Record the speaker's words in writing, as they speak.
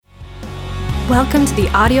Welcome to the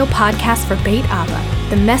audio podcast for Beit Abba,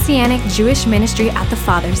 the Messianic Jewish ministry at the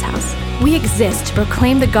Father's house. We exist to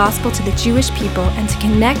proclaim the gospel to the Jewish people and to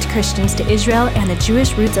connect Christians to Israel and the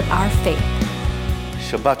Jewish roots of our faith.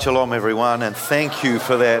 Shabbat Shalom, everyone, and thank you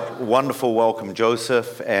for that wonderful welcome,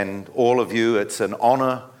 Joseph, and all of you. It's an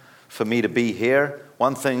honor for me to be here.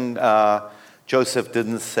 One thing Joseph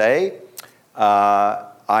didn't say, I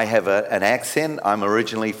have an accent. I'm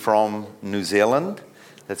originally from New Zealand.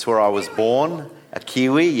 That's where I was born, a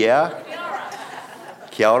Kiwi, yeah.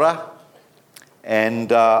 Kia ora. And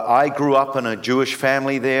I grew up in a Jewish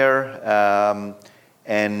family there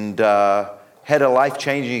and had a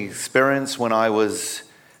life-changing experience when I was,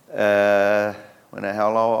 how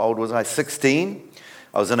old was I? 16.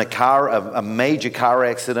 I was in a major car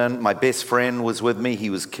accident. My best friend was with me. He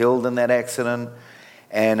was killed in that accident.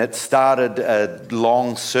 And it started a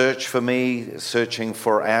long search for me, searching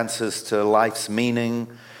for answers to life's meaning.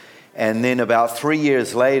 And then about 3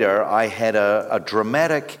 years later, I had a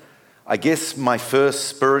dramatic, I guess my first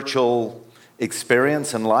spiritual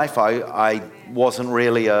experience in life. I wasn't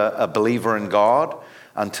really a believer in God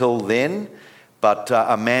until then, but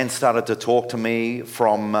a man started to talk to me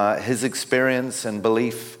from his experience and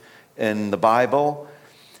belief in the Bible.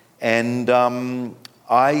 And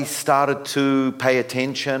I started to pay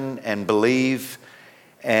attention and believe,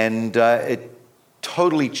 and it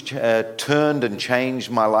totally turned and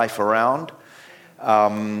changed my life around.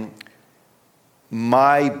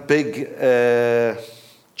 My big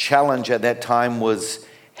challenge at that time was,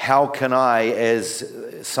 how can I, as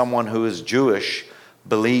someone who is Jewish,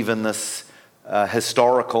 believe in this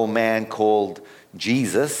historical man called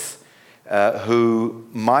Jesus, who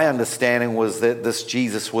my understanding was that this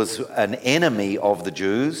Jesus was an enemy of the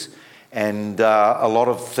Jews, and a lot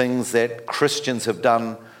of things that Christians have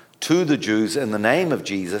done to the Jews in the name of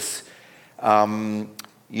Jesus. What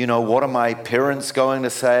are my parents going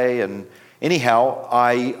to say? And anyhow,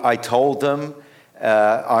 I told them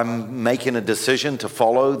I'm making a decision to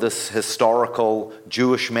follow this historical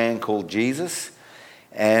Jewish man called Jesus.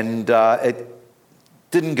 And it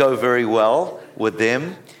didn't go very well with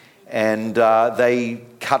them. And they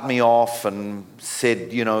cut me off and said,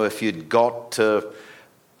 if you'd got to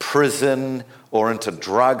prison or into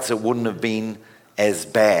drugs, it wouldn't have been as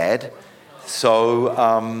bad. So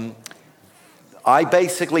I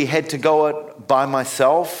basically had to go it by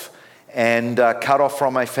myself and cut off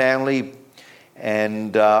from my family.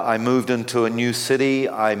 And I moved into a new city.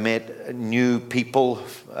 I met new people,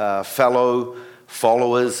 fellow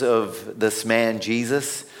followers of this man,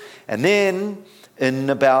 Jesus. And then in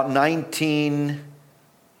about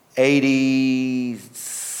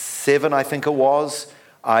 1987, I think it was,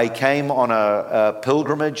 I came on a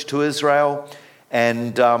pilgrimage to Israel.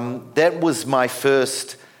 And that was my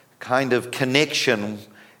first kind of connection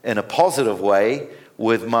in a positive way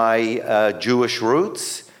with my Jewish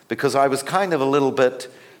roots, because I was kind of a little bit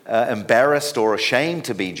embarrassed or ashamed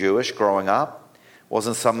to be Jewish growing up. It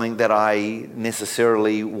wasn't something that I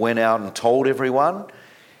necessarily went out and told everyone.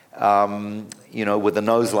 With a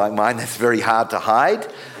nose like mine, that's very hard to hide.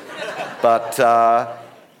 But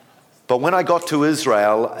when I got to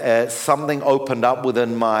Israel, something opened up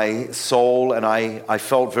within my soul, and I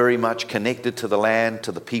felt very much connected to the land,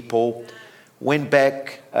 to the people. Went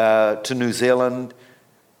back to New Zealand,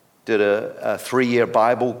 did a 3-year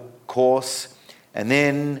Bible course, and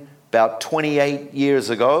then about 28 years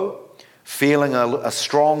ago, feeling a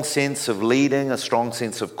strong sense of leading, a strong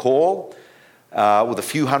sense of call, with a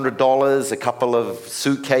few $100s, a couple of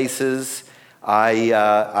suitcases,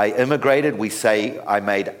 I immigrated. We say I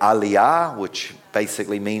made aliyah, which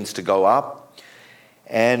basically means to go up.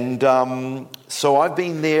 And so I've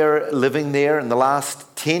been there, living there. In the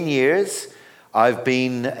last 10 years, I've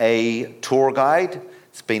been a tour guide.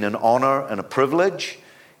 It's been an honor and a privilege.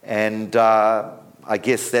 And I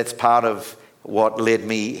guess that's part of what led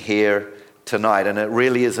me here tonight. And it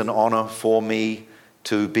really is an honor for me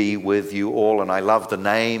to be with you all. And I love the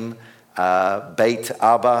name, Beit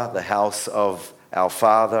Abba, the house of our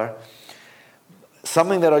Father.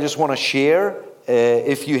 Something that I just want to share,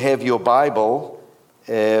 if you have your Bible,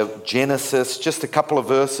 Genesis, just a couple of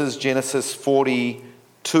verses, Genesis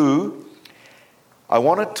 42. I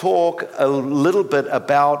want to talk a little bit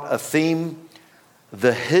about a theme,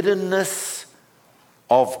 the hiddenness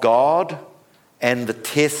of God and the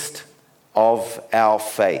test of our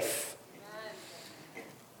faith.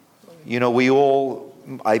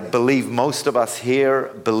 I believe most of us here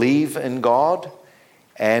believe in God,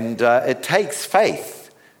 and it takes faith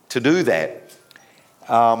to do that.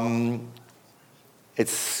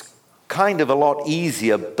 It's kind of a lot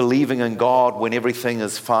easier believing in God when everything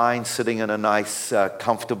is fine, sitting in a nice,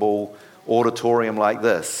 comfortable auditorium like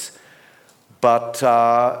this. But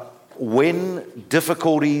when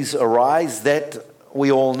difficulties arise, that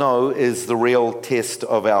we all know is the real test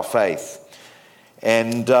of our faith.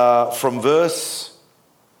 And from verse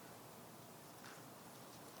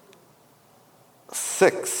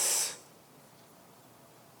 6,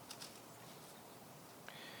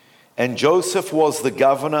 and Joseph was the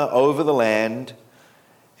governor over the land,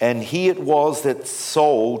 and he it was that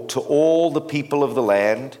sold to all the people of the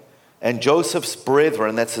land. And Joseph's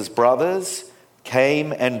brethren, that's his brothers,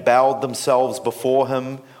 came and bowed themselves before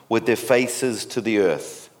him with their faces to the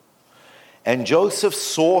earth. And Joseph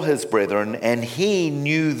saw his brethren, and he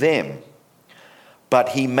knew them, but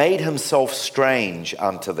he made himself strange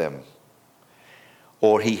unto them,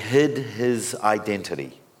 or he hid his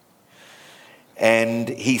identity. And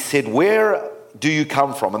he said, "Where do you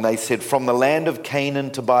come from?" And they said, "From the land of Canaan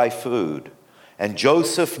to buy food." And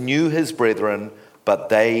Joseph knew his brethren, but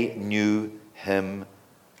they knew him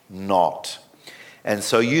not. And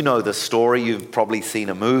so you know the story. You've probably seen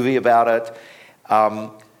a movie about it.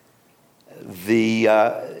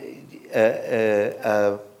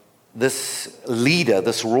 This leader,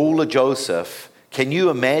 this ruler Joseph, can you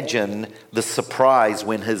imagine the surprise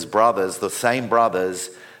when his brothers, the same brothers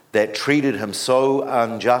that treated him so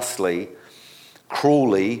unjustly,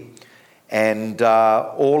 cruelly, and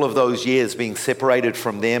all of those years being separated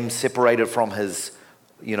from them, separated from his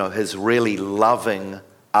really loving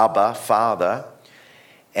Abba, father,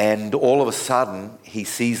 and all of a sudden he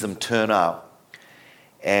sees them turn up.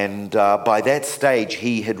 And by that stage,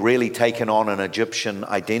 he had really taken on an Egyptian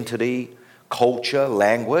identity, culture,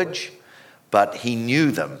 language, but he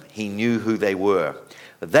knew them. He knew who they were.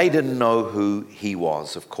 But they didn't know who he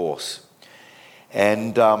was, of course.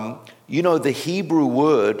 And, the Hebrew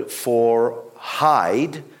word for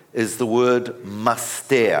hide is the word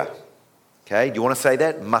master. Okay, do you want to say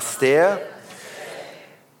that? Master?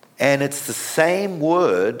 And it's the same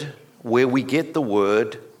word where we get the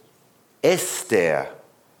word Esther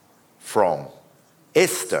from.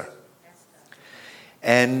 Esther.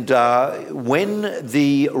 And when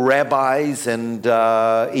the rabbis and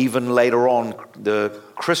even later on the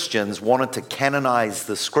Christians wanted to canonize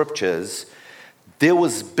the scriptures, there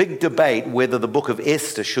was big debate whether the book of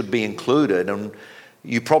Esther should be included. And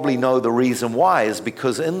you probably know the reason why is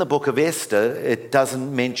because in the book of Esther, it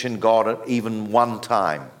doesn't mention God even one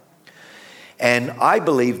time. And I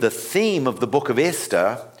believe the theme of the book of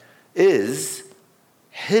Esther is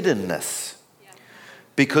hiddenness.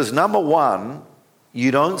 Because number one,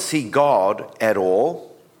 you don't see God at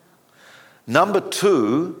all. Number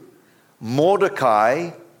two,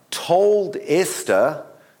 Mordecai told Esther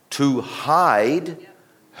to hide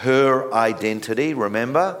her identity,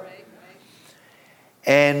 remember?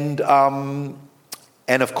 And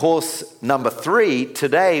of course, number three,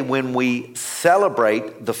 today when we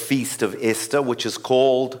celebrate the Feast of Esther, which is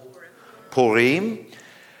called Purim,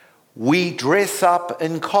 we dress up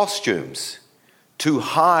in costumes to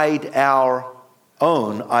hide our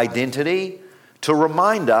own identity, to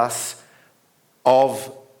remind us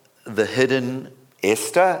of the hidden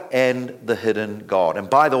Esther and the hidden God. And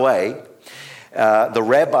by the way, the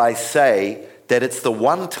rabbis say that it's the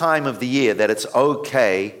one time of the year that it's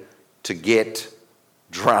okay to get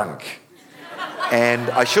drunk. And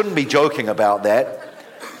I shouldn't be joking about that,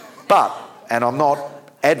 and I'm not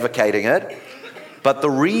advocating it, but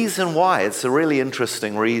the reason why, it's a really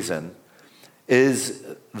interesting reason, is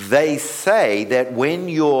they say that when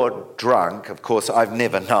you're drunk, of course I've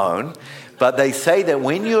never known, but they say that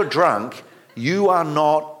when you're drunk, you are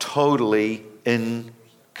not totally in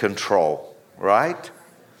control, right?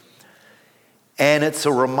 And it's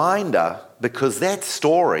a reminder, because that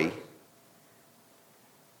story,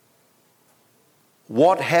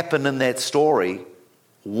 what happened in that story,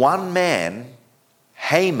 one man,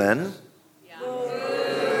 Haman,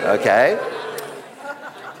 okay,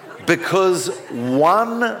 because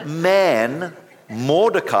one man,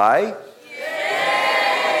 Mordecai,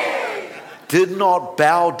 did not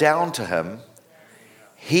bow down to him,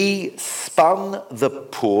 he spun the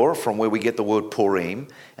pur, from where we get the word Purim,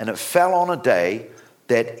 and it fell on a day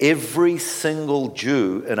that every single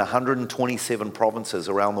Jew in 127 provinces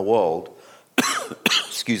around the world,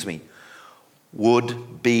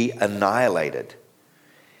 would be annihilated.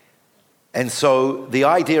 And so the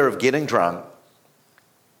idea of getting drunk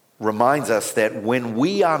reminds us that when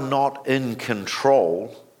we are not in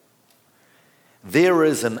control, there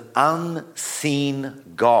is an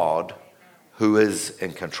unseen God who is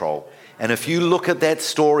in control. And if you look at that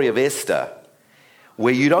story of Esther,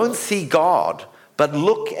 where you don't see God, but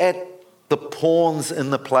look at the pawns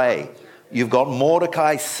in the play. You've got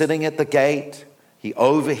Mordecai sitting at the gate. He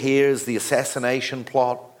overhears the assassination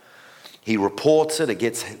plot. He reports it. It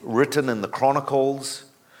gets written in the Chronicles.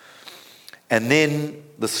 And then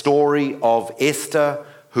the story of Esther,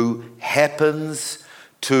 who happens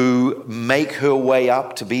to make her way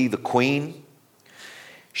up to be the queen.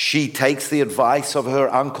 She takes the advice of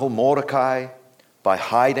her uncle Mordecai by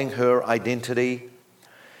hiding her identity.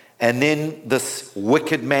 And then this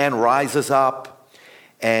wicked man rises up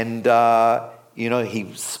and,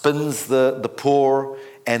 he spins the poor.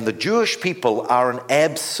 And the Jewish people are an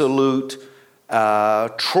absolute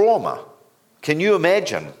trauma. Can you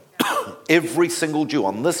imagine? Every single Jew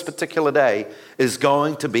on this particular day is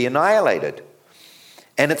going to be annihilated.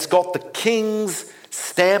 And it's got the king's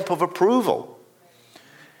stamp of approval.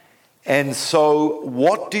 And so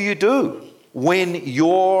what do you do when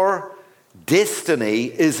your destiny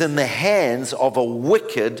is in the hands of a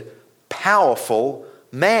wicked, powerful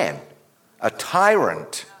man, a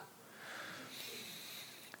tyrant?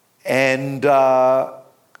 And then,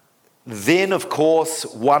 of course,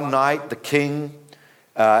 one night the king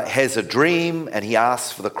has a dream, and he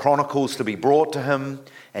asks for the Chronicles to be brought to him,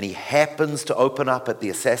 and he happens to open up at the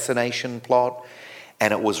assassination plot,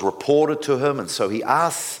 and it was reported to him, and so he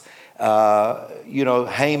asks,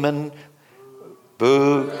 Haman,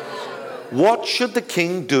 boo, what should the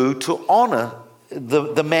king do to honor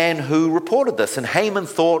the man who reported this? And Haman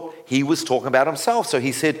thought he was talking about himself, so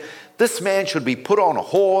he said, this man should be put on a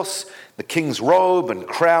horse, the king's robe and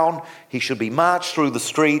crown. He should be marched through the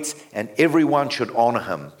streets, and everyone should honor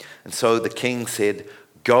him. And so the king said,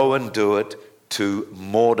 go and do it to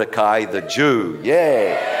Mordecai the Jew.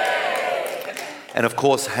 Yay! And of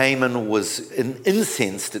course, Haman was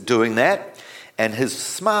incensed at doing that. And his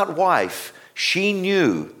smart wife, she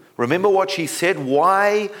knew. Remember what she said?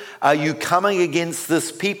 Why are you coming against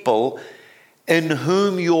this people in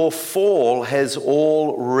whom your fall has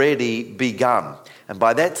already begun? And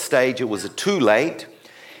by that stage, it was too late.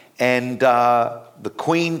 And the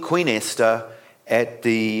Queen Esther, at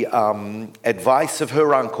the advice of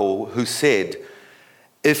her uncle, who said,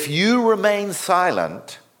 if you remain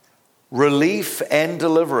silent, relief and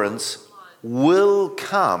deliverance will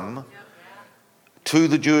come to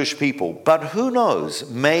the Jewish people. But who knows,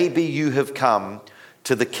 maybe you have come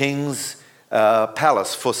to the king's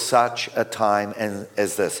palace for such a time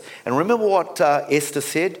as this. And remember what Esther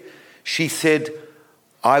said? She said,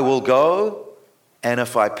 I will go, and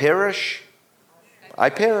if I perish,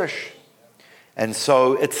 I perish. And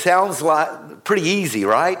so it sounds like pretty easy,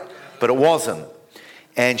 right? But it wasn't.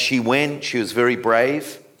 And she went, she was very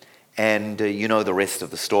brave. And you know the rest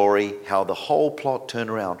of the story, how the whole plot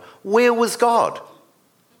turned around. Where was God?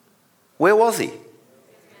 Where was he?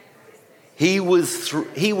 He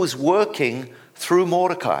was working through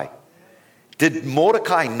Mordecai. Did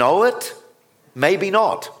Mordecai know it? Maybe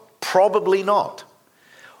not. Probably not.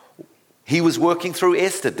 He was working through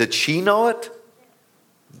Esther. Did she know it?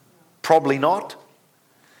 Probably not.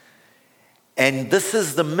 And this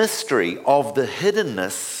is the mystery of the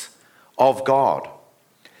hiddenness of God.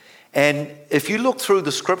 And if you look through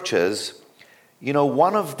the scriptures, you know,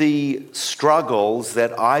 one of the struggles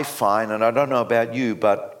that I find, and I don't know about you,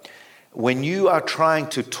 but when you are trying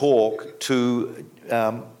to talk to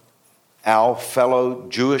our fellow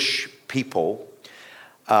Jewish people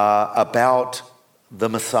about the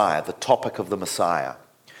Messiah, the topic of the Messiah.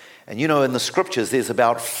 And you know, in the scriptures, there's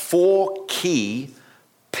about 4 key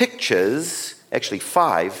pictures, actually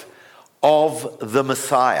 5, of the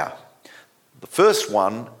Messiah. The first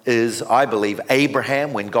one is, I believe,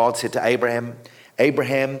 Abraham, when God said to Abraham, I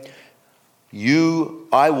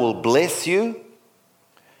will bless you.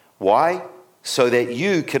 Why? So that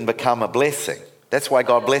you can become a blessing. That's why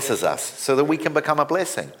God blesses us, so that we can become a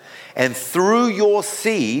blessing. And through your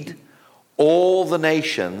seed, all the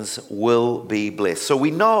nations will be blessed. So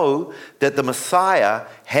we know that the Messiah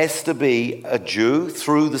has to be a Jew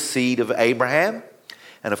through the seed of Abraham.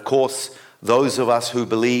 And of course, those of us who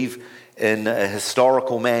believe in a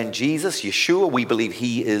historical man, Jesus, Yeshua, we believe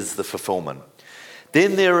he is the fulfillment.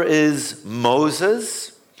 Then there is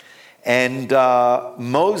Moses. And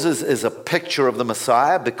Moses is a picture of the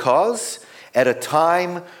Messiah because at a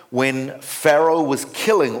time when Pharaoh was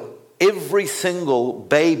killing every single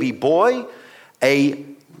baby boy, a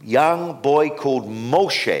young boy called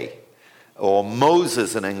Moshe, or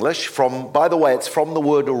Moses in English, by the way, it's from the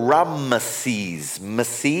word Ramesses.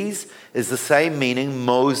 Messes is the same meaning,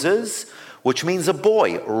 Moses, which means a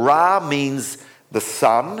boy. Ra means the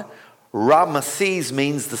son. Ramesses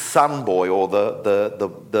means the son boy, or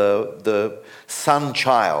the son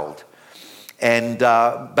child. And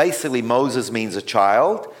basically Moses means a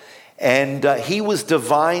child. And he was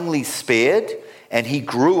divinely spared, and he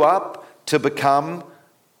grew up to become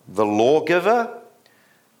the lawgiver,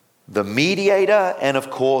 the mediator, and of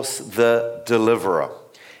course, the deliverer.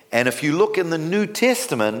 And if you look in the New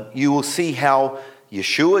Testament, you will see how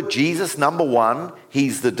Yeshua, Jesus, number one,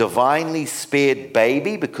 he's the divinely spared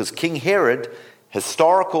baby, because King Herod,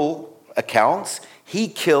 historical accounts, he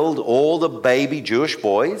killed all the baby Jewish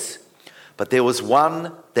boys, but there was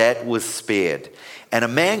one that was spared. And a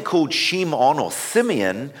man called Shimon or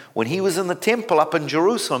Simeon, when he was in the temple up in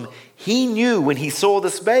Jerusalem, he knew when he saw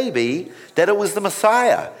this baby that it was the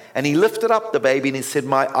Messiah. And he lifted up the baby and he said,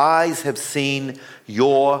 "My eyes have seen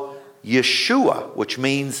your Yeshua," which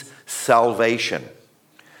means salvation.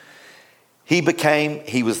 He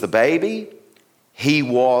was the baby. He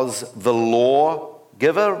was the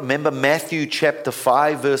lawgiver. Remember Matthew chapter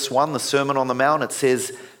 5, verse 1, the Sermon on the Mount. It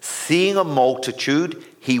says, seeing a multitude,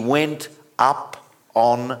 he went up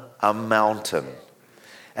on a mountain.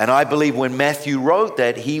 And I believe when Matthew wrote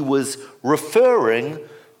that, he was referring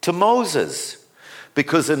to Moses.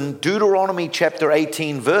 Because in Deuteronomy chapter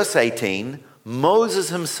 18, verse 18, Moses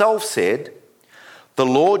himself said, "The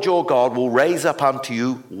Lord your God will raise up unto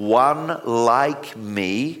you one like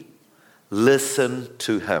me. Listen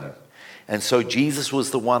to him." And so Jesus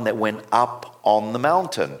was the one that went up on the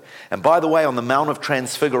mountain. And by the way, on the Mount of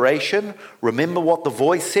Transfiguration, remember what the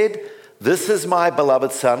voice said? "This is my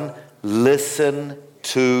beloved Son, listen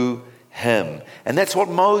to him." And that's what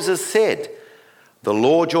Moses said. "The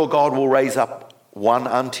Lord your God will raise up one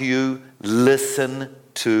unto you, listen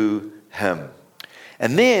to him."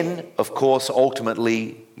 And then, of course,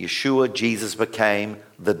 ultimately, Yeshua, Jesus, became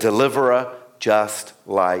the deliverer just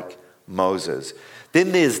like Moses.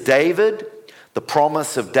 Then there's David, the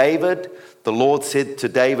promise of David. The Lord said to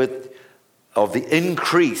David, of the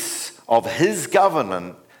increase of his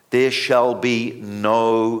government, there shall be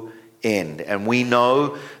no end. And we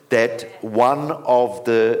know that one of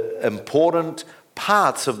the important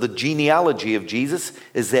parts of the genealogy of Jesus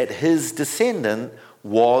is that his descendant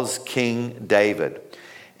was King David.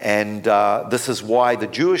 And this is why the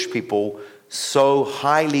Jewish people so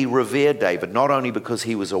highly revere David, not only because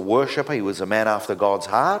he was a worshiper, he was a man after God's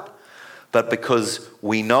heart, but because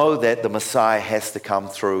we know that the Messiah has to come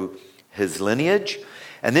through his lineage.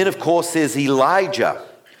 And then, of course, there's Elijah.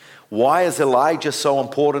 Why is Elijah so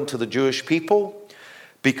important to the Jewish people?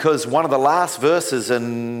 Because one of the last verses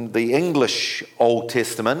in the English Old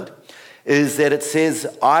Testament is that it says,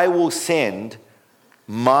 "I will send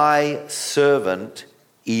my servant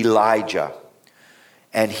Elijah,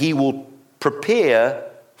 and he will prepare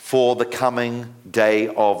for the coming day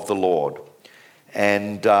of the Lord."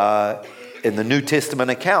 And in the New Testament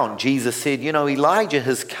account, Jesus said, Elijah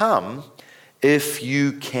has come if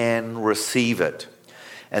you can receive it.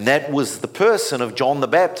 And that was the person of John the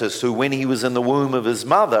Baptist, who when he was in the womb of his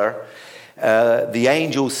mother, the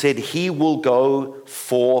angel said he will go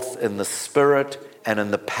forth in the spirit and in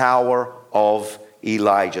the power of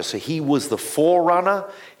Elijah. So he was the forerunner.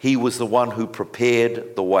 He was the one who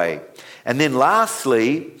prepared the way. And then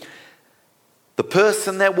lastly, the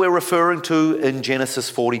person that we're referring to in Genesis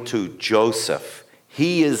 42, Joseph.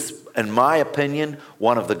 He is, in my opinion,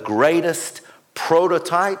 one of the greatest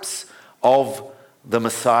prototypes of the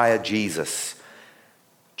Messiah, Jesus.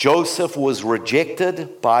 Joseph was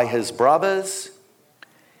rejected by his brothers.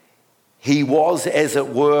 He was, as it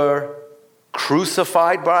were,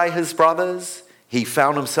 crucified by his brothers. He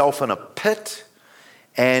found himself in a pit,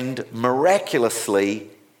 and miraculously,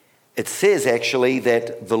 it says actually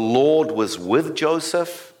that the Lord was with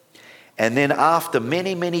Joseph. And then after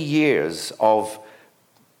many, many years of,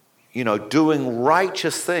 doing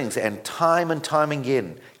righteous things and time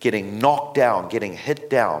again, getting knocked down, getting hit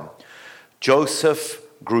down, Joseph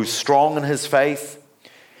grew strong in his faith.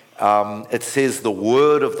 It says the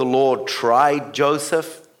word of the Lord tried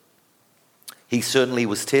Joseph. He certainly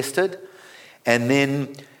was tested. And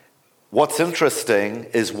then what's interesting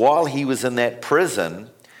is while he was in that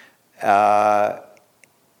prison,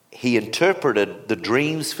 he interpreted the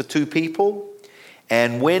dreams for two people.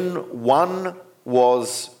 And when one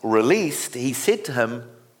was released, he said to him,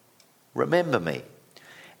 "Remember me."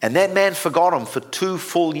 And that man forgot him for 2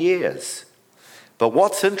 full years. But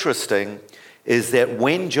what's interesting is that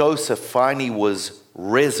when Joseph finally was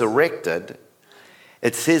resurrected,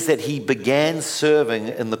 it says that he began serving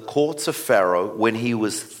in the courts of Pharaoh when he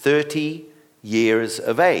was 30 years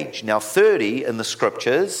of age. Now, 30 in the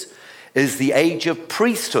scriptures is the age of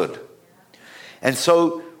priesthood. And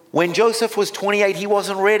so when Joseph was 28, he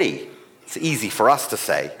wasn't ready. It's easy for us to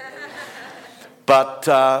say. But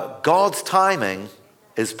God's timing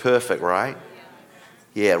is perfect, right?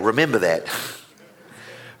 Yeah, remember that.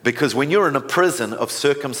 Because when you're in a prison of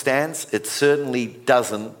circumstance, it certainly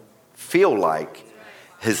doesn't feel like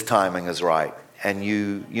his timing is right. And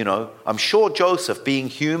you know, I'm sure Joseph, being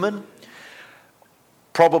human,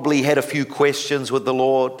 probably had a few questions with the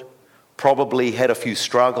Lord, probably had a few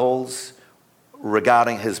struggles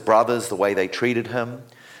regarding his brothers, the way they treated him,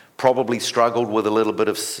 probably struggled with a little bit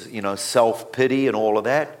of, self-pity and all of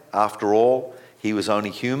that. After all, he was only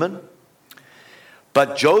human.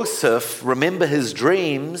 But Joseph, remember his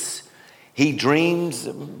dreams. He dreams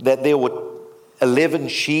that there were 11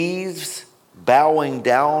 sheaves bowing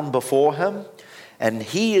down before him. And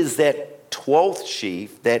he is that 12th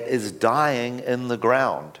sheaf that is dying in the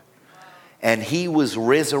ground. And he was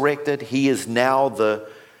resurrected. He is now the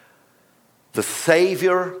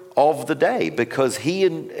savior of the day, because he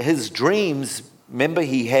in his dreams, remember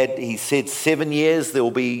he said 7 years there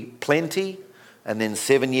will be plenty, and then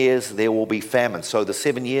 7 years there will be famine. So the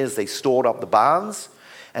 7 years they stored up the barns,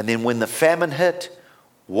 and then when the famine hit,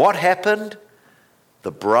 what happened?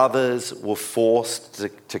 The brothers were forced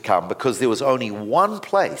to come, because there was only one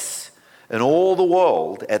place in all the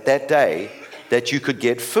world at that day that you could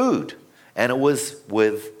get food, and it was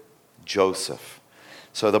with Joseph.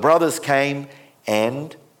 So the brothers came,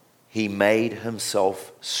 and he made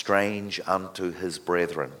himself strange unto his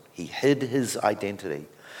brethren. He hid his identity.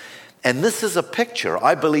 And this is a picture,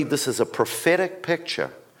 I believe this is a prophetic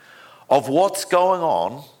picture of what's going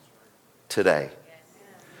on today.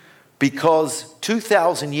 Because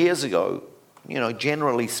 2,000 years ago,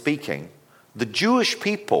 generally speaking, the Jewish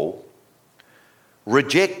people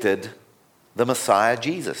rejected the Messiah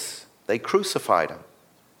Jesus. They crucified him.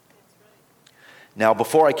 Now,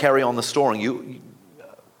 before I carry on the story, you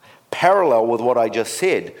parallel with what I just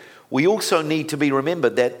said, we also need to be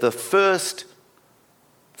remembered that the first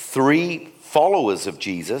 3 followers of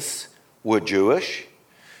Jesus were Jewish,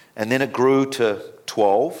 and then it grew to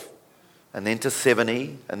 12, and then to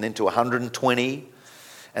 70, and then to 120,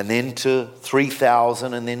 and then to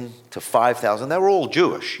 3,000, and then to 5,000. They were all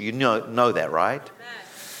Jewish. You know that, right?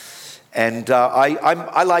 And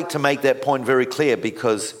I like to make that point very clear,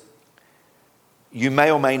 because you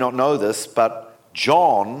may or may not know this, but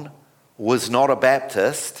John was not a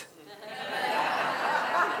Baptist.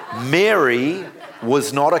 Mary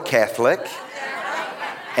was not a Catholic.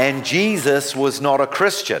 And Jesus was not a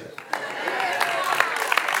Christian.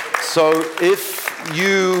 So if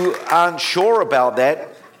you aren't sure about that,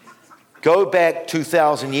 go back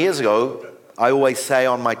 2,000 years ago. I always say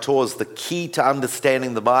on my tours, the key to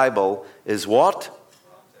understanding the Bible is what?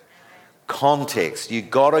 Context. You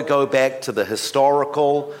got to go back to the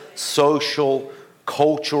historical, social,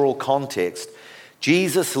 cultural context.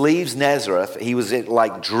 Jesus leaves Nazareth. He was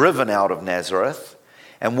driven out of Nazareth.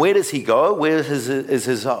 And where does he go? Where is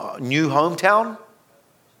his new hometown?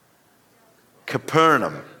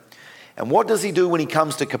 Capernaum. And what does he do when he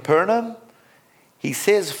comes to Capernaum? He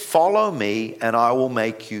says, "Follow me and I will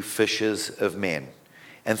make you fishers of men."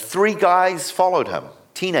 And 3 guys followed him,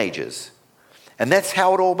 teenagers. And that's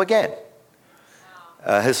how it all began.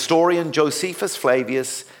 Historian Josephus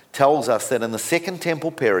Flavius tells us that in the Second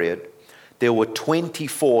Temple period, there were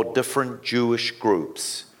 24 different Jewish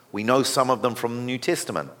groups. We know some of them from the New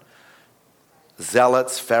Testament.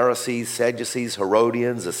 Zealots, Pharisees, Sadducees,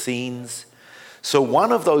 Herodians, Essenes. So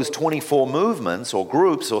one of those 24 movements or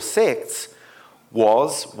groups or sects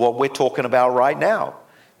was what we're talking about right now.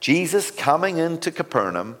 Jesus coming into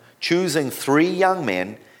Capernaum, choosing 3 young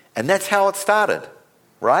men, and that's how it started,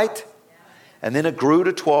 right? And then it grew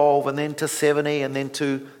to 12, and then to 70, and then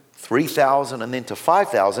to 3,000, and then to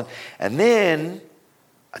 5,000, and then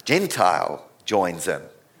a Gentile joins in,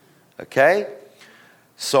 okay?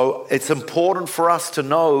 So it's important for us to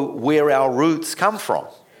know where our roots come from.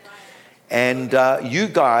 And you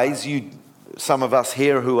guys, some of us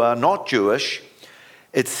here who are not Jewish,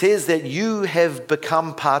 it says that you have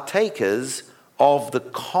become partakers of the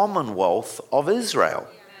commonwealth of Israel,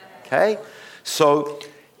 okay? So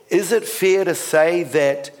is it fair to say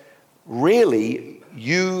that really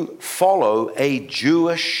you follow a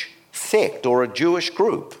Jewish sect or a Jewish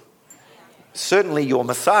group? Certainly your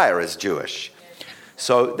Messiah is Jewish.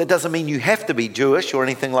 So that doesn't mean you have to be Jewish or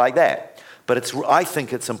anything like that. But I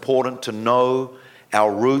think it's important to know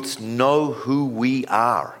our roots, know who we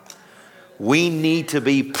are. We need to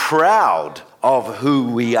be proud of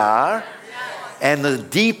who we are. And the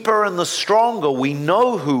deeper and the stronger we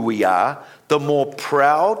know who we are, the more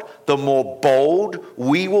proud, the more bold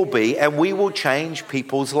we will be, and we will change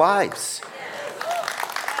people's lives.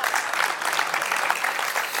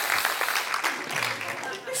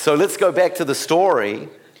 So let's go back to the story.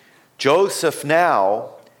 Joseph now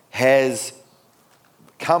has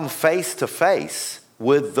come face to face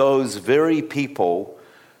with those very people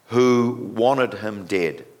who wanted him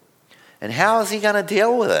dead. And how is he going to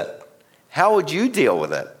deal with it? How would you deal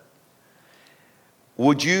with it?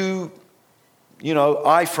 Would you,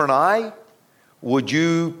 eye for an eye? Would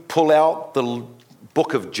you pull out the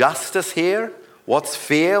book of justice here? What's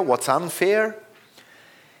fair? What's unfair?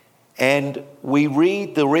 And we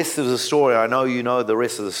read the rest of the story. I know you know the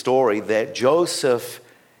rest of the story, that Joseph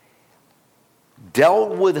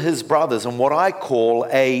dealt with his brothers in what I call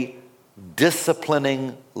a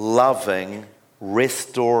disciplining, loving,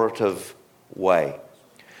 restorative way.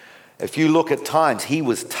 If you look at times, he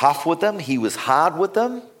was tough with them, he was hard with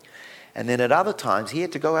them, and then at other times he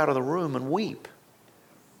had to go out of the room and weep.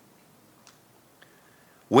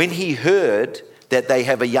 When he heard that they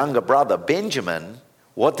have a younger brother, Benjamin,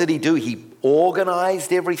 what did he do? He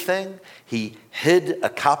organized everything. He hid a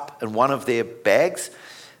cup in one of their bags.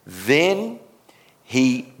 Then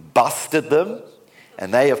he busted them,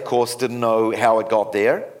 and they, of course, didn't know how it got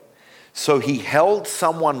there. So he held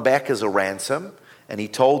someone back as a ransom, and he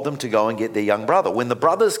told them to go and get their young brother. When the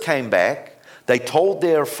brothers came back, they told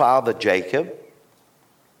their father Jacob,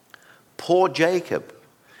 poor Jacob,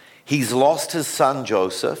 he's lost his son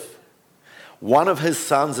Joseph. One of his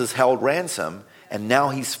sons is held ransom, and now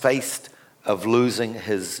he's faced of losing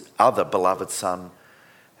his other beloved son,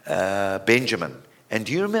 Benjamin. And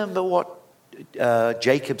do you remember what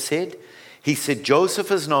Jacob said? He said,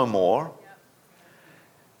 Joseph is no more.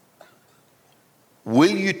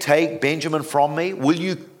 Will you take Benjamin from me? Will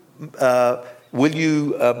you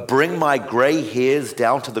bring my gray hairs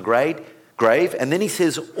down to the grave? And then he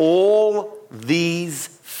says, all these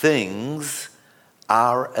things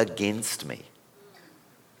are against me.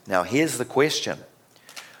 Now here's the question.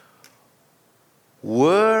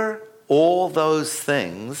 Were all those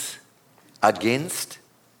things against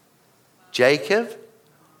Jacob,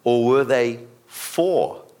 or were they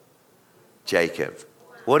for Jacob?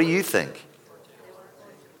 What do you think?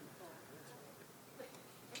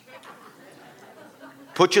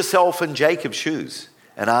 Put yourself in Jacob's shoes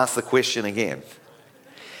and ask the question again.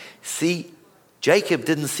 See, Jacob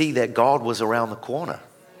didn't see that God was around the corner.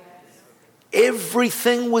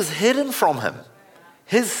 Everything was hidden from him.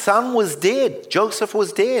 His son was dead. Joseph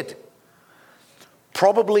was dead.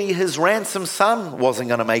 Probably his ransom son wasn't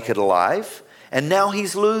going to make it alive. And now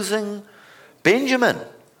he's losing Benjamin.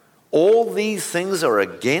 All these things are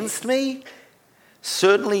against me.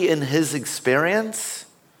 Certainly in his experience,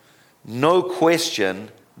 no question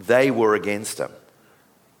they were against him.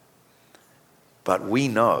 But we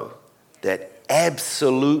know that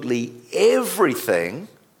absolutely everything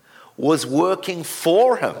was working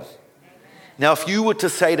for him. Now, if you were to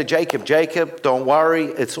say to Jacob, Jacob, don't worry,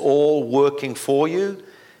 it's all working for you,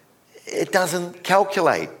 it doesn't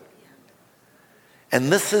calculate.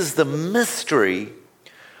 And this is the mystery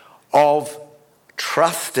of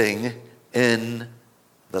trusting in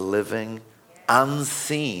the living,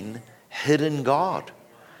 unseen, hidden God.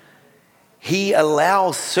 He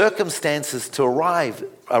allows circumstances to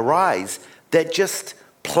arise that just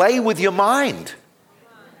play with your mind.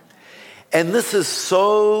 And this is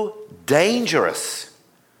so dangerous.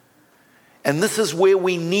 And this is where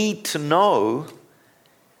we need to know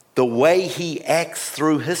the way he acts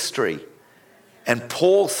through history. And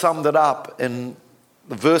Paul summed it up in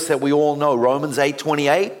the verse that we all know, Romans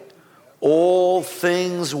 8:28. All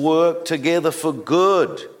things work together for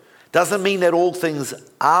good. Doesn't mean that all things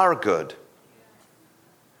are good.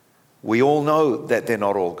 We all know that they're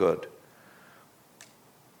not all good.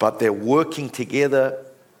 But they're working together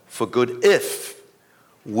for good if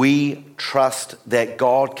we trust that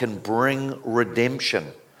God can bring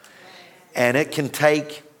redemption. And it can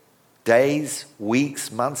take days,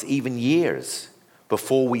 weeks, months, even years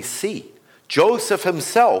before we see. Joseph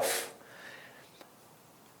himself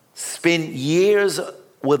spent years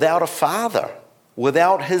without a father,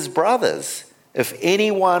 without his brothers. If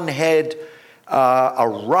anyone had a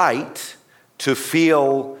right to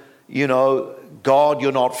feel, God,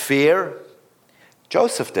 you're not fair,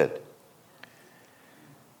 Joseph did.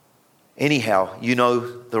 Anyhow, you know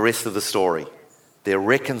the rest of the story. They're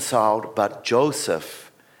reconciled, but Joseph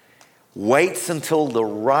waits until the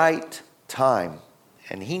right time.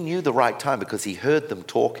 And he knew the right time because he heard them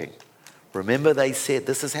talking. Remember, they said,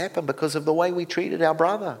 this has happened because of the way we treated our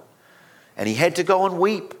brother. And he had to go and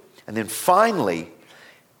weep. And then finally,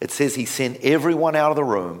 it says he sent everyone out of the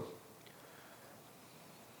room.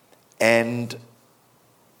 And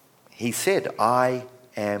he said, I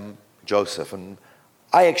am Joseph. And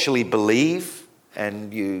I actually believe,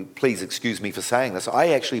 and you please excuse me for saying this, I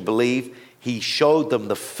actually believe he showed them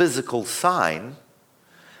the physical sign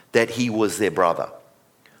that he was their brother,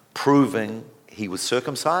 proving he was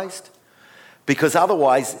circumcised. Because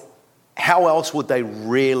otherwise, how else would they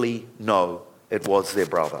really know it was their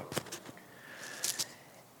brother?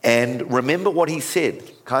 And remember what he said,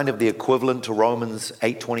 kind of the equivalent to Romans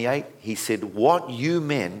 8:28. He said, what you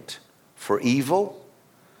meant for evil,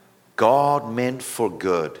 God meant for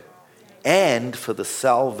good, and for the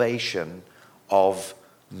salvation of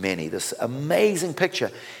many. This amazing picture.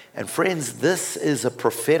 And friends, this is a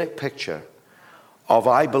prophetic picture of,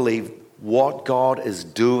 I believe, what God is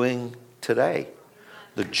doing today.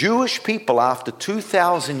 The Jewish people, after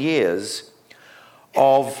 2,000 years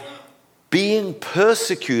of being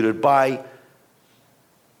persecuted by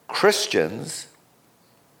Christians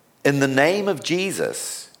in the name of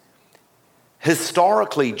Jesus,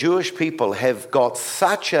 historically, Jewish people have got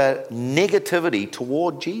such a negativity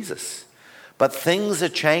toward Jesus. But things are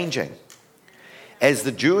changing. As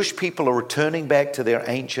the Jewish people are returning back to their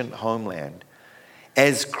ancient homeland,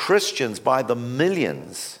 as Christians by the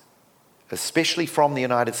millions, especially from the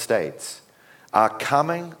United States, are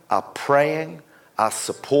coming, are praying, are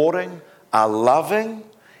supporting, are loving,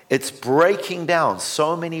 it's breaking down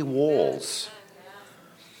so many walls.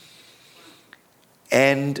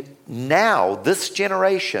 And now this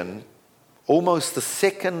generation, almost the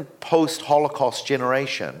second post-Holocaust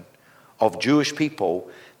generation of Jewish people,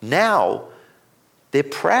 now they're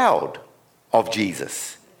proud of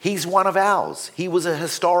Jesus. He's one of ours. He was a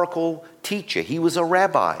historical teacher. He was a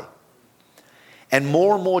rabbi. And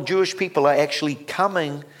more Jewish people are actually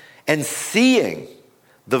coming and seeing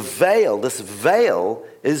the veil. This veil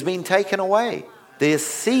is being taken away. They're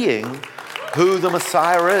seeing who the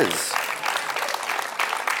Messiah is.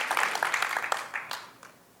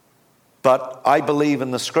 But I believe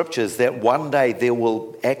in the scriptures that one day there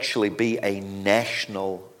will actually be a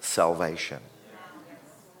national salvation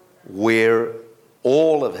where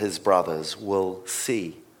all of his brothers will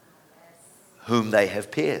see whom they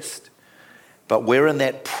have pierced. But we're in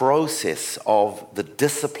that process of the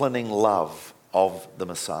disciplining love of the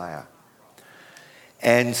Messiah.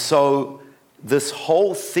 And so this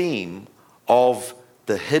whole theme of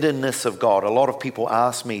the hiddenness of God, a lot of people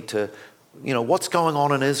ask me to, what's going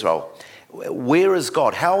on in Israel? Where is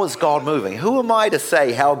God? How is God moving? Who am I to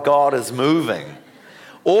say how God is moving?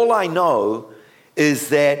 All I know is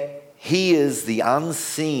that he is the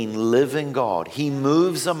unseen living God. He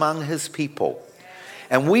moves among his people.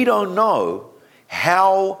 And we don't know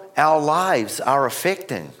how our lives are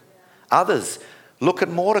affecting others. Look at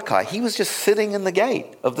Mordecai. He was just sitting in the gate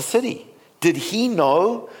of the city. Did he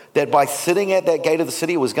know that by sitting at that gate of the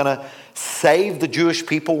city it was going to save the Jewish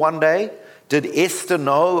people one day? Did Esther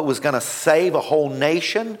know it was going to save a whole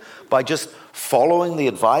nation by just following the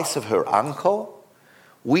advice of her uncle?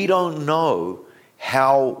 We don't know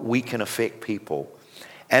how we can affect people.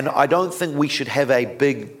 And I don't think we should have a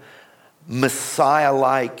big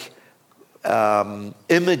Messiah-like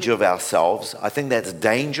image of ourselves. I think that's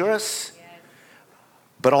dangerous.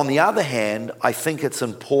 But on the other hand, I think it's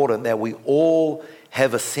important that we all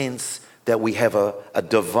have a sense that we have a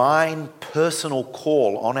divine personal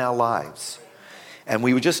call on our lives. And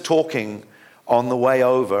we were just talking on the way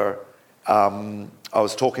over, I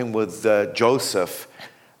was talking with Joseph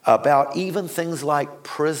about even things like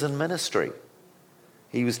prison ministry.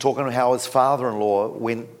 He was talking about how his father-in-law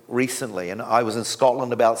went recently, and I was in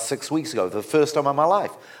Scotland about 6 weeks ago, the first time in my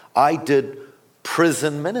life. I did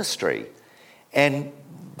prison ministry. And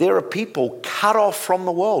there are people cut off from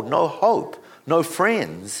the world, no hope, no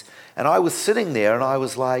friends. And I was sitting there and I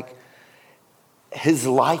was like, his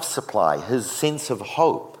life supply, his sense of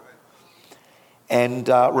hope. And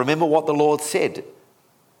remember what the Lord said.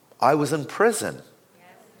 I was in prison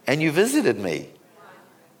and you visited me.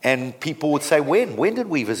 And people would say, when? When did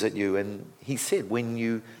we visit you? And he said, when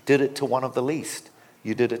you did it to one of the least,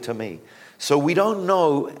 you did it to me. So we don't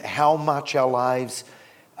know how much our lives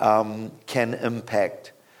can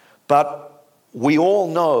impact. But we all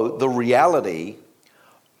know the reality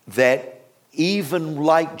that even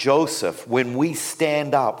like Joseph, when we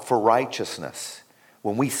stand up for righteousness,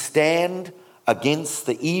 when we stand against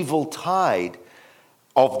the evil tide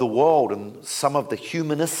of the world and some of the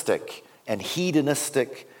humanistic and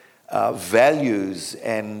hedonistic values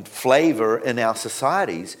and flavor in our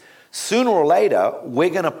societies, sooner or later, we're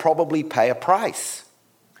going to probably pay a price.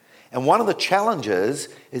 And one of the challenges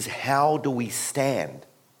is, how do we stand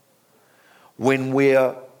when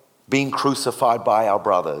we're being crucified by our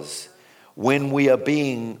brothers, when we are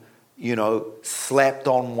being, slapped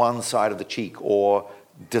on one side of the cheek or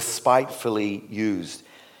despitefully used?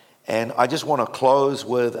 And I just want to close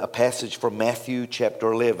with a passage from Matthew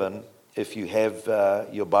chapter 11, if you have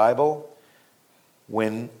your Bible.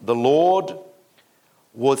 When the Lord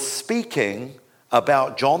was speaking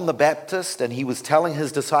about John the Baptist, and he was telling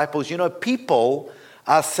his disciples, people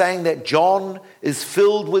are saying that John is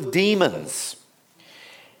filled with demons.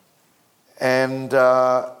 And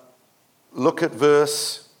look at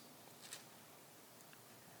verse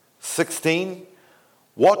 16.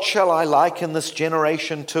 What shall I liken this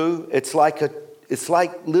generation to? It's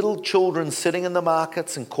like little children sitting in the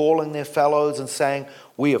markets and calling their fellows and saying,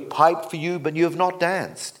 we have piped for you, but you have not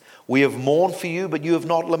danced. We have mourned for you, but you have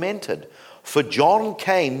not lamented. For John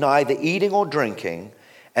came neither eating or drinking,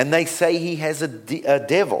 and they say he has a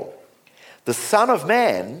devil. The Son of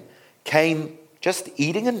Man came just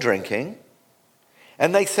eating and drinking,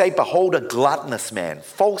 and they say, behold, a gluttonous man.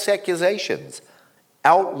 False accusations,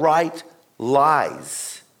 outright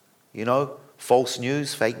lies. False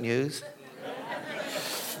news, fake news.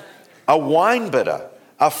 A winebibber,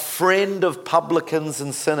 a friend of publicans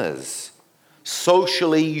and sinners.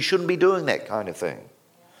 Socially, you shouldn't be doing that kind of thing.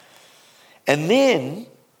 And then,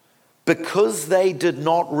 because they did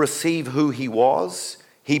not receive who he was,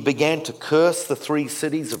 he began to curse the 3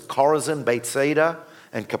 cities of Chorazin, Bethsaida,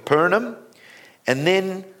 and Capernaum. And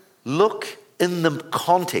then look in the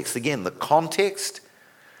context, again, the context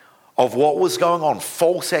of what was going on.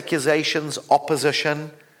 False accusations,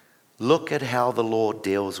 opposition. Look at how the Lord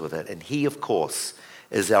deals with it. And he, of course,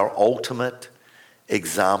 is our ultimate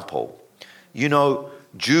example.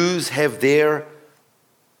 Jews have their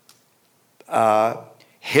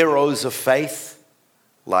heroes of faith,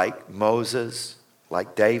 like Moses,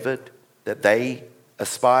 like David, that they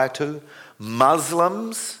aspire to.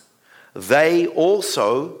 Muslims, they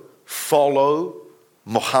also follow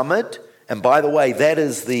Muhammad. And by the way, that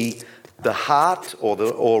is the heart,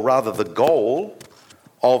 or rather the goal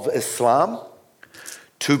of Islam,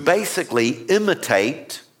 to basically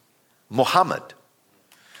imitate Muhammad.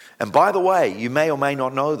 And by the way, you may or may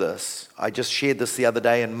not know this. I just shared this the other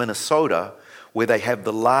day in Minnesota, where they have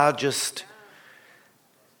the largest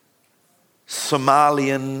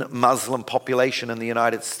Somalian Muslim population in the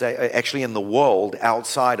United States, actually in the world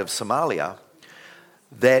outside of Somalia,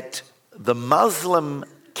 that the Muslim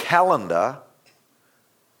calendar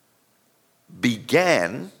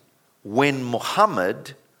began when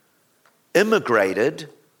Muhammad immigrated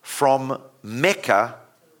from Mecca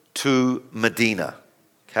to Medina.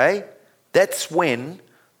 Okay? That's when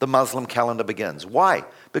the Muslim calendar begins. Why?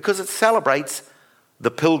 Because it celebrates the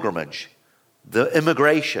pilgrimage, the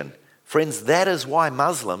immigration. Friends, that is why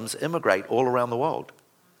Muslims immigrate all around the world.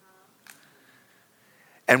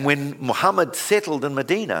 And when Muhammad settled in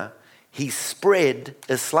Medina, he spread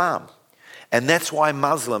Islam. And that's why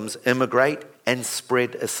Muslims immigrate and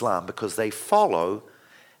spread Islam, because they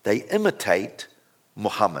imitate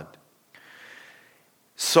Muhammad.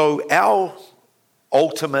 So our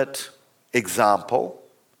ultimate example,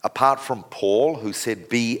 apart from Paul, who said,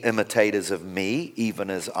 be imitators of me, even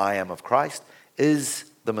as I am of Christ, is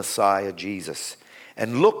the Messiah, Jesus.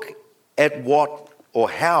 And look at what or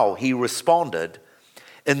how he responded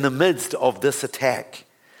in the midst of this attack.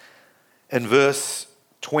 In verse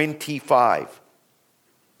 25,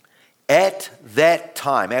 at that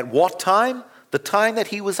time, at what time? The time that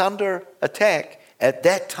he was under attack. At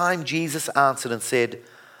that time, Jesus answered and said,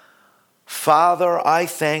 Father, I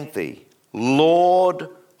thank thee, Lord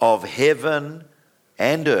of heaven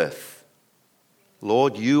and earth.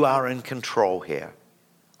 Lord, you are in control here.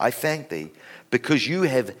 I thank thee because you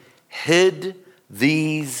have hid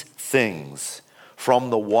these things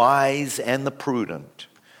from the wise and the prudent,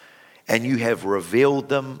 and you have revealed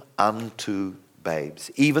them unto babes.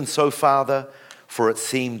 Even so, Father, for it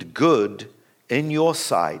seemed good in your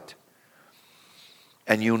sight.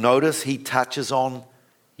 And you'll notice he touches on,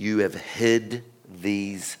 you have hid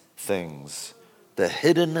these things. The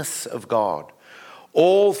hiddenness of God.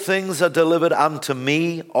 All things are delivered unto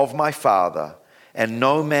me of my Father, and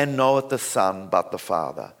no man knoweth the Son but the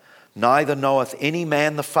Father. Neither knoweth any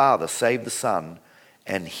man the Father save the Son,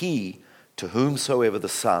 and he to whomsoever the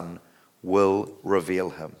Son will reveal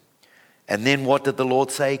him. And then what did the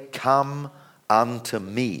Lord say? Come unto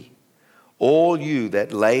me, all you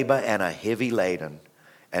that labor and are heavy laden,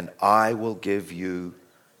 and I will give you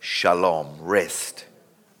shalom, rest.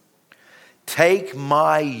 Take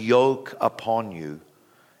my yoke upon you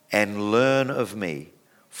and learn of me,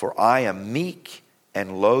 for I am meek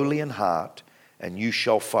and lowly in heart, and you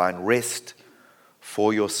shall find rest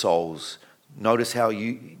for your souls. Notice how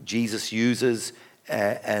Jesus uses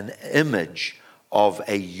an image of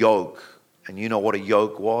a yoke. And you know what a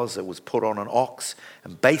yoke was? It was put on an ox.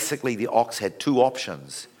 And basically the ox had two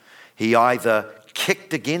options. He either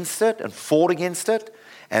kicked against it and fought against it,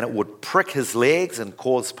 and it would prick his legs and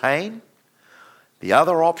cause pain. The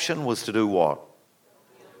other option was to do what?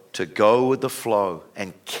 to go with the flow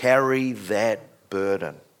and carry that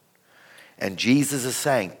burden. And Jesus is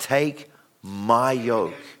saying, take my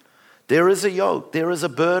yoke. There is a yoke. There is a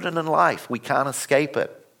burden in life. We can't escape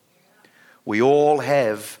it. We all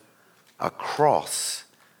have a cross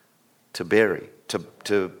to bear.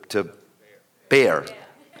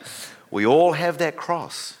 We all have that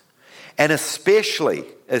cross. And especially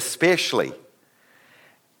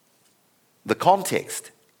the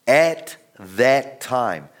context, at that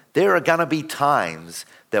time. There are going to be times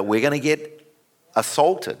that we're going to get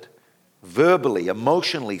assaulted, verbally,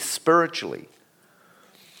 emotionally, spiritually.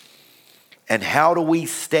 And how do we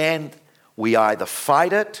stand? We either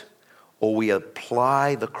fight it or we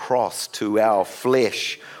apply the cross to our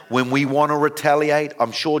flesh when we want to retaliate.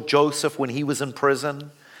 I'm sure Joseph, when he was in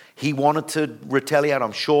prison, he wanted to retaliate.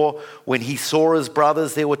 I'm sure when he saw his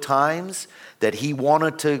brothers, there were times that he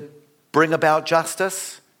wanted to bring about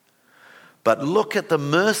justice. But look at the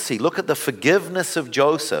mercy, look at the forgiveness of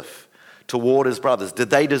Joseph toward his brothers. Did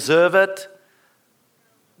they deserve it?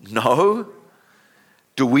 No.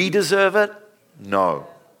 Do we deserve it? No.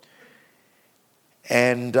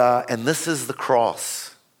 And this is the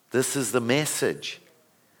cross. This is the message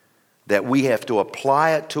that we have to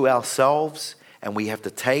apply it to ourselves, and we have to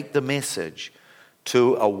take the message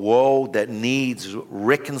to a world that needs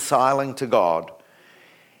reconciling to God.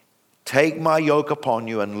 Take my yoke upon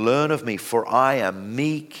you and learn of me, for I am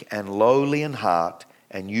meek and lowly in heart,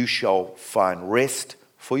 and you shall find rest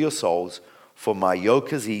for your souls. For my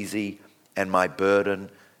yoke is easy and my burden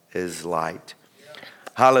is light.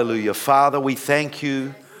 Hallelujah. Father, we thank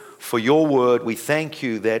you for your word. We thank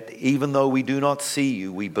you that even though we do not see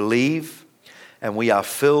you, we believe, and we are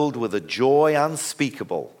filled with a joy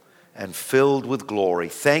unspeakable and filled with glory.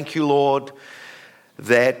 Thank you, Lord,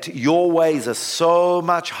 that your ways are so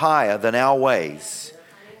much higher than our ways,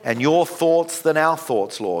 and your thoughts than our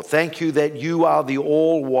thoughts, Lord. Thank you that you are the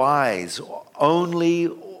all-wise, only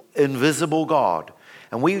invisible God.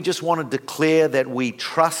 And we just want to declare that we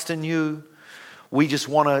trust in you. We just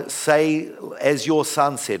want to say, as your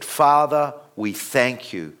son said, Father, we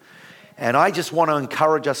thank you. And I just want to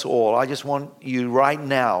encourage us all. I just want you right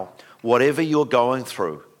now, whatever you're going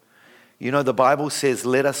through, you know, the Bible says,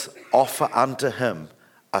 let us offer unto him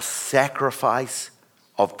a sacrifice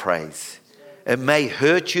of praise. It may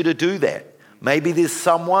hurt you to do that. Maybe there's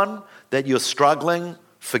someone that you're struggling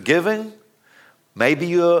forgiving. Maybe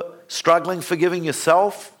you're struggling forgiving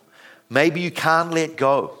yourself. Maybe you can't let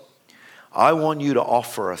go. I want you to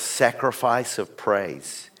offer a sacrifice of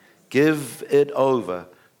praise. Give it over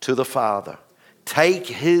to the Father. Take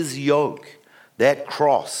his yoke, that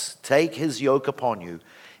cross, take his yoke upon you,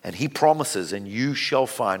 and he promises, and you shall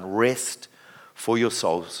find rest for your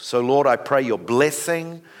souls. So Lord, I pray your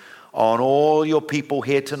blessing on all your people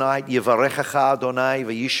here tonight. Yevarechecha Adonai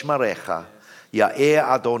v'yishmarecha. Ya'er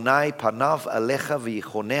Adonai panav alecha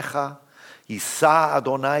v'yichonecha. Yisa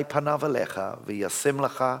Adonai panav alecha v'yasim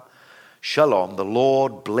lecha. Shalom. The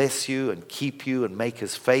Lord bless you and keep you and make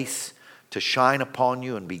his face to shine upon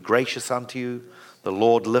you and be gracious unto you. The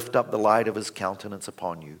Lord lift up the light of his countenance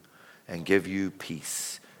upon you and give you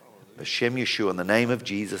peace. B'Shem Yeshua, in the name of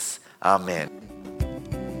Jesus. Amen.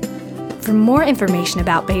 For more information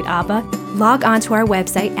about Beit Abba, log on to our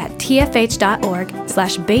website at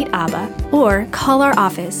tfh.org/Beit Abba or call our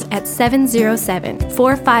office at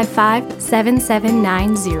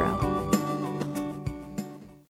 707-455-7790.